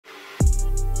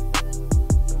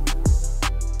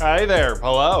Hi there,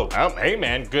 hello. Oh, hey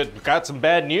man, good. Got some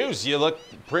bad news. You look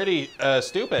pretty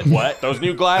stupid. What? Those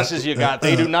new glasses you got,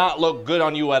 they do not look good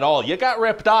on you at all. You got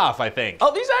ripped off, I think.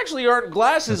 Oh, these actually aren't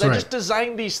glasses. I just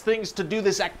designed these things to do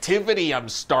this activity I'm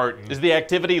starting. Is the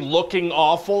activity looking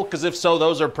awful? Because if so,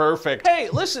 those are perfect. Hey,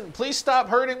 listen, please stop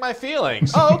hurting my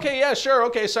feelings. Oh, okay, yeah, sure,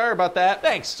 okay, sorry about that.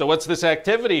 Thanks. So what's this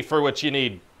activity for which you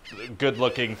need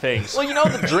good-looking things? Well, you know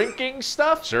the drinking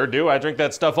stuff? Sure do. I drink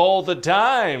that stuff all the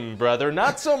time, brother.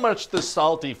 Not so much the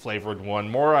salty flavored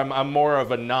one. I'm more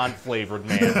of a non-flavored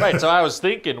man. Right, so I was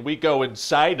thinking we go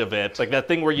inside of it. Like that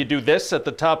thing where you do this at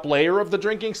the top layer of the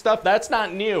drinking stuff. That's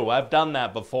not new. I've done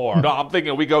that before. No, I'm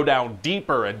thinking we go down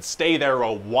deeper and stay there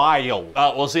a while.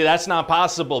 Well, see, that's not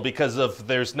possible because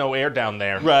there's no air down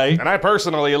there. Right. And I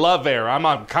personally love air.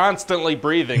 I'm constantly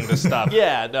breathing this stuff.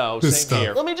 Yeah, no, same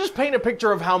here. Let me just paint a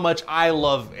picture of how much I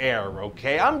love air,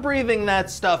 okay? I'm breathing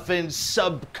that stuff in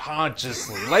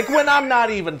subconsciously, like when I'm not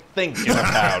even thinking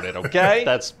about it, okay?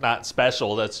 That's not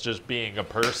special, that's just being a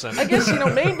person. I guess, you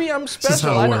know, maybe I'm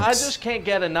special. I just can't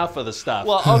get enough of the stuff.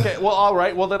 Well, okay, well, all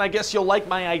right, well then I guess you'll like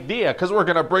my idea, because we're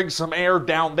gonna bring some air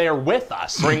down there with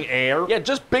us. Bring air? Yeah,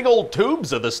 just big old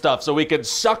tubes of the stuff so we can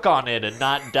suck on it and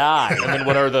not die. And then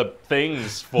what are the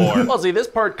things for? Well, see, this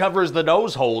part covers the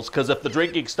nose holes, because if the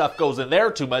drinking stuff goes in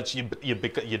there too much, you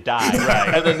die.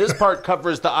 Right. And then this part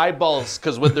covers the eyeballs,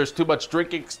 because when there's too much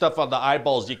drinking stuff on the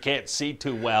eyeballs, you can't see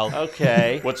too well.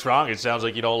 Okay. What's wrong? It sounds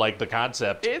like you don't like the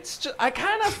concept. It's just, I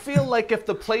kind of feel like if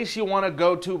the place you want to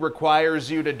go to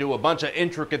requires you to do a bunch of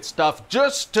intricate stuff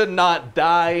just to not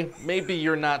die, maybe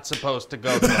you're not supposed to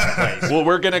go to that place. Well,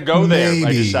 we're gonna go there,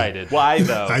 I decided. Why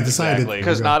though? I decided.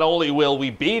 Because not only will we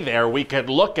be there, we can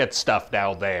look at stuff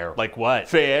down there. Like what?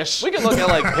 Fish. We can look at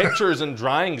like pictures and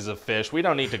drawings of fish. We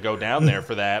don't need to go down there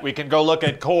for that. We can go look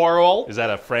at coral. Is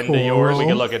that a friend of yours? We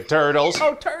can look at turtles.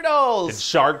 Oh, turtles! And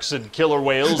sharks and killer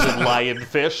whales and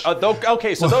lionfish.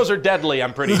 Okay, so those are deadly,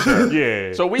 I'm pretty sure.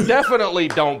 Yeah. So we definitely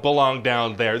don't belong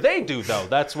down there. They do, though.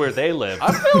 That's where they live.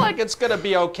 I feel like it's gonna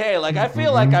be okay. Like, I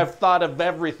feel like I've thought of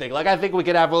everything. Like, I think we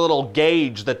could have a little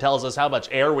gauge that tells us how much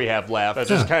air we have left. That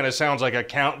just kind of sounds like a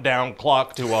countdown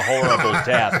clock to a horrible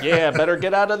death. Yeah, better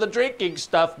get out of the drinking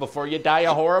stuff before you die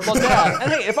a horrible death.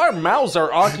 And hey, if our mouths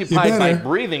are occupied by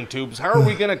breathing tubes, how are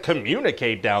we gonna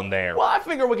communicate down there? Well, I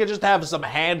figure we could just have some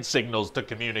hand signals to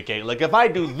communicate. Like if I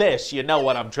do this, you know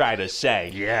what I'm trying to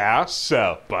say. Yeah,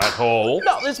 so, butthole.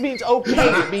 No, this means okay,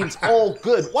 it means all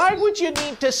good. Why would you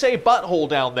need to say butthole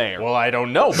down there? Well, I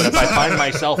don't know, but if I find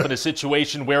myself in a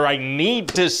situation where I need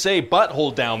to say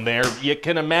butthole down there, you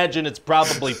can imagine it's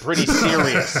probably pretty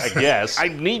serious, I guess. I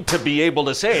need to be able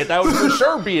to say it. That would for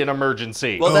sure be an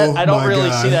emergency. Well, I don't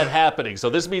really see that happening, so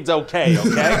this means okay,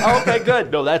 okay? Okay,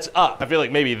 good. No, that's up. I feel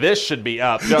like maybe this should be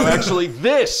up. No, actually,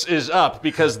 this is up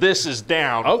because this is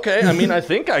down. Okay, I mean, I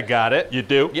think I got it. You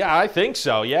do? Yeah, I think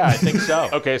so. Yeah, I think so.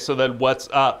 Okay, so then what's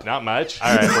up? Not much.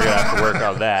 All right, we're gonna have to work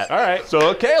on that. All right, so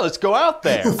okay, let's go out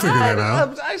there. We'll figure that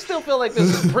out. I still feel like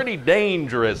this is pretty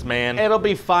dangerous, man. It'll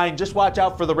be fine. Just watch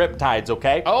out for the riptides,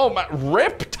 okay? Oh, my,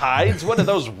 riptides? What, do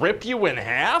those rip you in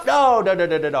half? No,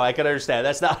 I can understand.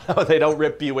 That's not how they don't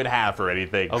rip you in half or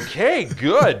anything. Okay,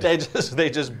 good. They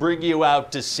just bring you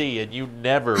out to sea and you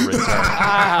never return.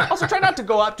 Also, try not to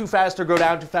go up too fast or go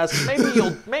down too fast.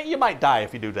 Maybe you might die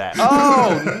if you do that.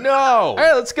 Oh no! All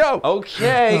right, let's go.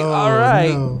 Okay, all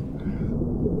right.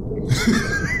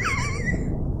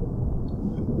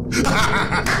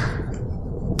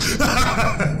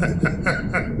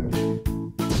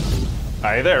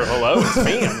 Hi there, hello, it's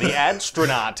me, I'm the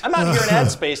Adstronaut. I'm out here in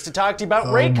ad space to talk to you about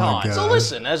Raycon. So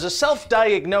listen, as a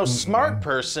self-diagnosed smart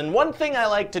person, one thing I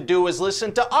like to do is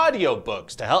listen to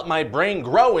audiobooks to help my brain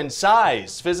grow in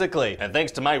size physically. And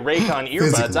thanks to my Raycon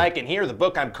earbuds, I can hear the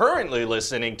book I'm currently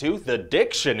listening to, The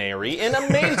Dictionary, in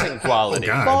amazing quality.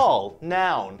 Ball,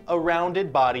 noun, a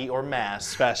rounded body or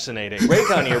mass. Fascinating.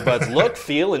 Raycon earbuds look,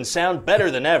 feel, and sound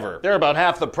better than ever. They're about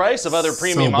half the price of other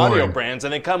premium audio brands,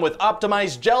 and they come with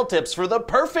optimized gel tips for the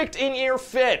perfect in-ear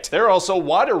fit. They're also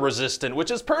water resistant,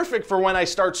 which is perfect for when I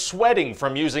start sweating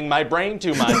from using my brain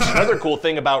too much. Another cool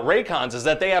thing about Raycons is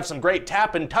that they have some great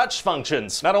tap and touch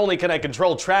functions. Not only can I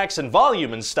control tracks and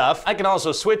volume and stuff, I can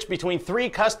also switch between 3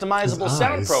 customizable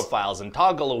sound profiles and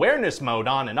toggle awareness mode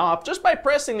on and off just by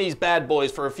pressing these bad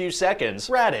boys for a few seconds.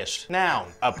 Radish, noun,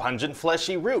 a pungent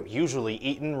fleshy root, usually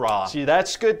eaten raw. See,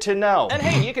 that's good to know. And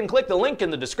hey, you can click the link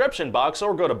in the description box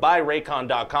or go to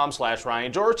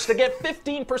buyraycon.com/RyanGeorge to get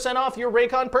 15% off your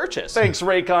Raycon purchase. Thanks,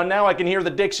 Raycon. Now I can hear the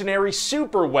dictionary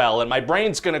super well, and my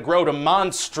brain's gonna grow to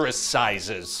monstrous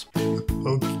sizes.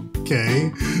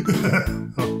 Okay.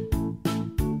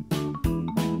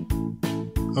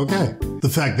 Okay. The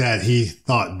fact that he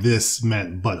thought this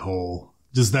meant butthole,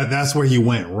 just that's where he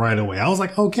went right away. I was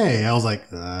like, okay. I was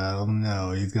like, I don't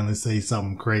know. He's going to say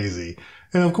something crazy.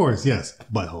 And of course, yes,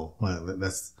 butthole. Well,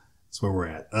 that's where we're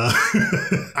at.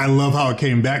 I love how it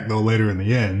came back though later in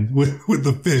the end with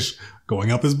the fish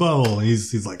going up his butthole. And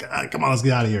he's like, come on, let's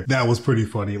get out of here. That was pretty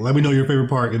funny. Let me know your favorite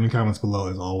part in the comments below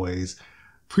as always.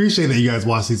 Appreciate that you guys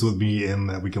watch these with me and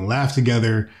that we can laugh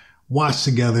together, watch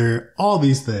together, all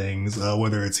these things,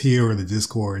 whether it's here or the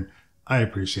Discord. I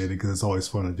appreciate it because it's always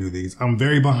fun to do these. I'm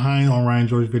very behind on Ryan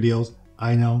George videos.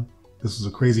 I know. This was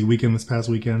a crazy weekend this past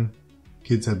weekend.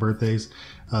 Kids had birthdays,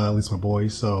 at least my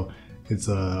boys. So it's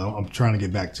I'm trying to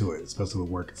get back to it, especially with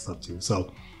work and stuff too.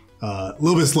 So a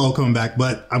little bit slow coming back,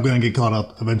 but I'm going to get caught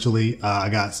up eventually. I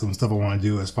got some stuff I want to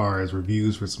do as far as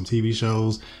reviews for some TV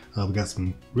shows. We got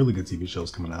some really good TV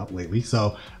shows coming out lately.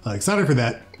 So excited for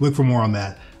that. Look for more on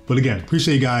that. But again,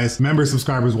 appreciate you guys, members,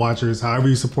 subscribers, watchers, however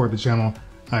you support the channel.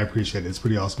 I appreciate it. It's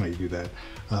pretty awesome that you do that.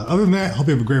 Other than that, hope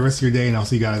you have a great rest of your day, and I'll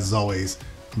see you guys as always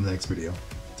in the next video.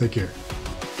 Take care.